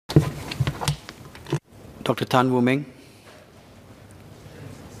Dr. Tan Wu Ming.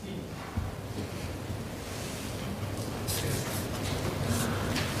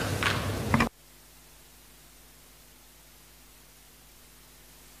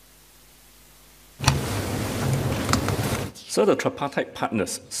 So the tripartite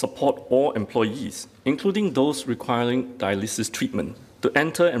partners support all employees, including those requiring dialysis treatment, to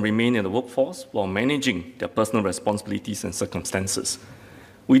enter and remain in the workforce while managing their personal responsibilities and circumstances.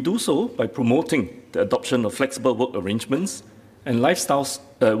 We do so by promoting the adoption of flexible work arrangements and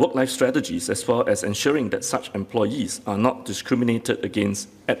work-life strategies, as well as ensuring that such employees are not discriminated against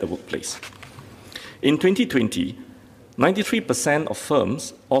at the workplace. In 2020, 93% of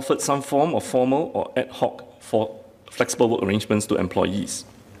firms offered some form of formal or ad hoc for flexible work arrangements to employees.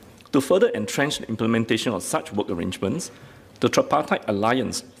 To further entrench the implementation of such work arrangements, the Tripartite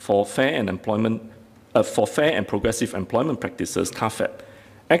Alliance for Fair and Progressive Employment Practices (TAFEP)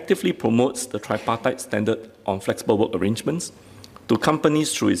 actively promotes the tripartite standard on flexible work arrangements to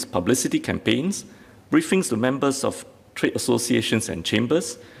companies through its publicity campaigns, briefings to members of trade associations and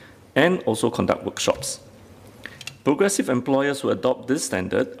chambers, and also conduct workshops. Progressive employers who adopt this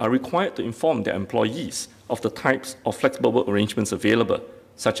standard are required to inform their employees of the types of flexible work arrangements available,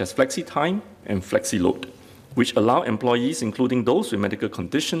 such as flexi-time and flexi-load, which allow employees, including those with medical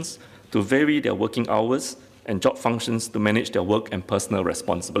conditions, to vary their working hours and job functions to manage their work and personal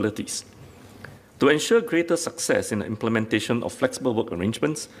responsibilities. To ensure greater success in the implementation of flexible work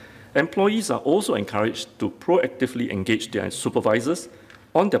arrangements, employees are also encouraged to proactively engage their supervisors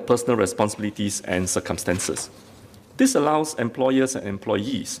on their personal responsibilities and circumstances. This allows employers and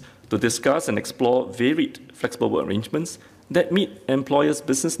employees to discuss and explore varied flexible work arrangements that meet employers'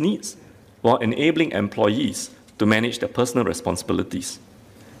 business needs while enabling employees to manage their personal responsibilities.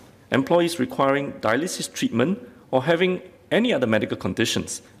 Employees requiring dialysis treatment or having any other medical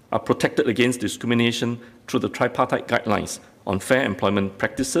conditions are protected against discrimination through the Tripartite Guidelines on Fair Employment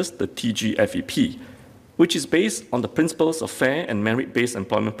Practices, the TGFEP, which is based on the principles of fair and merit-based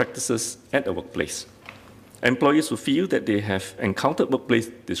employment practices at the workplace. Employees who feel that they have encountered workplace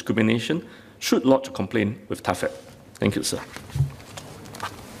discrimination should lodge a complaint with TAFEP. Thank you, sir.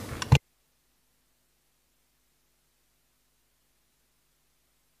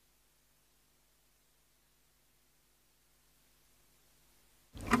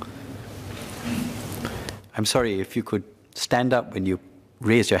 I'm sorry, if you could stand up when you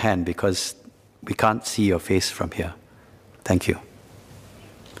raise your hand, because we can't see your face from here. Thank you.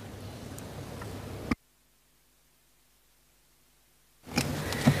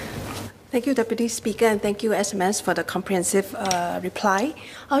 Thank you, Deputy Speaker, and thank you, SMS, for the comprehensive reply.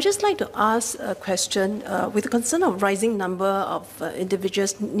 I would just like to ask a question with the concern of rising number of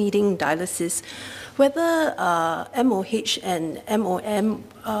individuals needing dialysis, whether MOH and MOM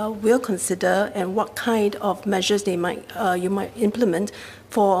will consider and what kind of measures you might implement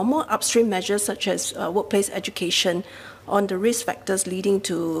for more upstream measures such as workplace education on the risk factors leading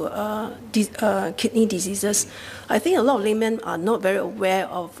to kidney diseases. I think a lot of laymen are not very aware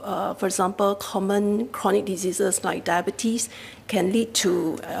of, for example, common chronic diseases like diabetes can lead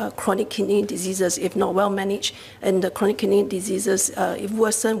to chronic kidney diseases if not well managed, and the chronic kidney diseases, if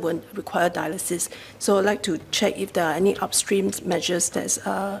worsen, will require dialysis. So I'd like to check if there are any upstream measures that's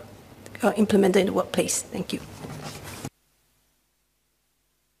implemented in the workplace. Thank you.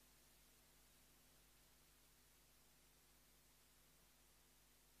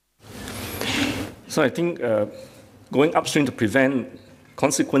 So I think going upstream to prevent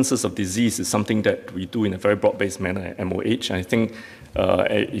consequences of disease is something that we do in a very broad-based manner at MOH. I think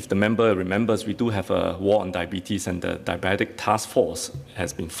if the member remembers, we do have a war on diabetes, and the Diabetic Task Force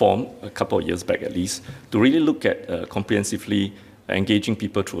has been formed a couple of years back at least to really look at comprehensively engaging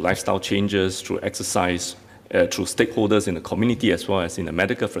people through lifestyle changes, through exercise, through stakeholders in the community as well as in the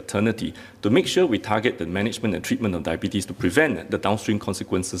medical fraternity, to make sure we target the management and treatment of diabetes to prevent the downstream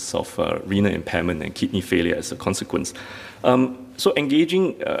consequences of renal impairment and kidney failure as a consequence. So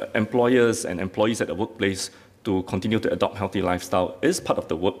engaging employers and employees at the workplace to continue to adopt healthy lifestyle is part of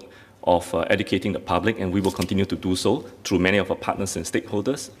the work of educating the public, and we will continue to do so through many of our partners and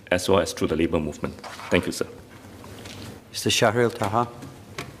stakeholders, as well as through the labour movement. Thank you, sir. Mr. Shahril Taha.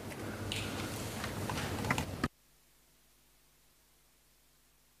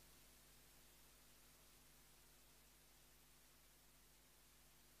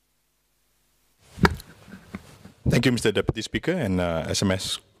 Thank you, Mr. Deputy Speaker and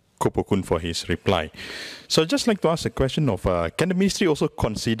SMS Koh Poh Koon for his reply. So I'd just like to ask a question of, can the ministry also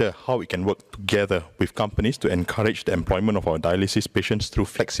consider how it can work together with companies to encourage the employment of our dialysis patients through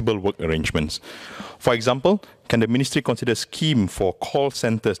flexible work arrangements? For example, can the ministry consider a scheme for call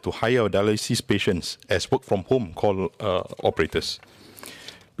centers to hire our dialysis patients as work-from-home call operators?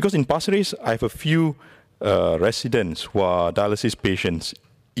 Because in Pasir Ris, I have a few residents who are dialysis patients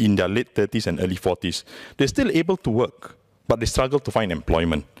in their late 30s and early 40s. They're still able to work, but they struggle to find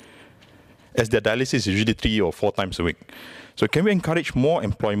employment, as their dialysis is usually 3 or 4 times a week. So can we encourage more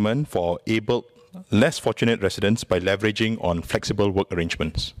employment for able, less fortunate residents by leveraging on flexible work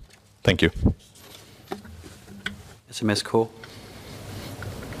arrangements? Thank you. SMS Koh.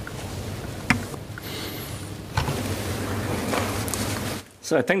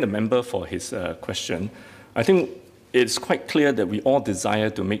 So I thank the member for his question. I think it's quite clear that we all desire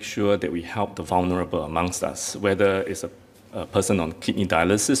to make sure that we help the vulnerable amongst us, whether it's a person on kidney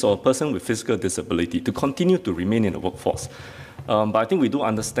dialysis or a person with physical disability, to continue to remain in the workforce. But I think we do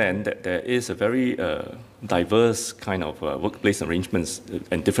understand that there is a very diverse kind of workplace arrangements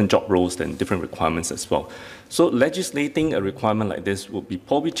and different job roles and different requirements as well. So legislating a requirement like this would be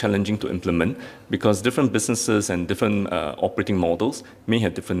probably challenging to implement because different businesses and different operating models may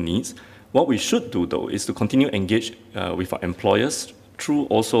have different needs. What we should do, though, is to continue to engage with our employers through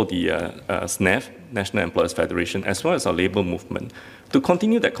also the SNEF, National Employers Federation, as well as our labour movement, to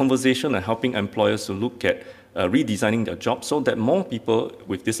continue that conversation and helping employers to look at redesigning their jobs so that more people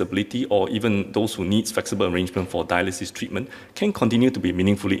with disability or even those who need flexible arrangement for dialysis treatment can continue to be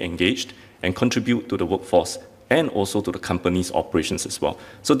meaningfully engaged and contribute to the workforce and also to the company's operations as well.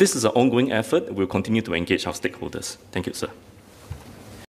 So this is an ongoing effort. We'll continue to engage our stakeholders. Thank you, sir.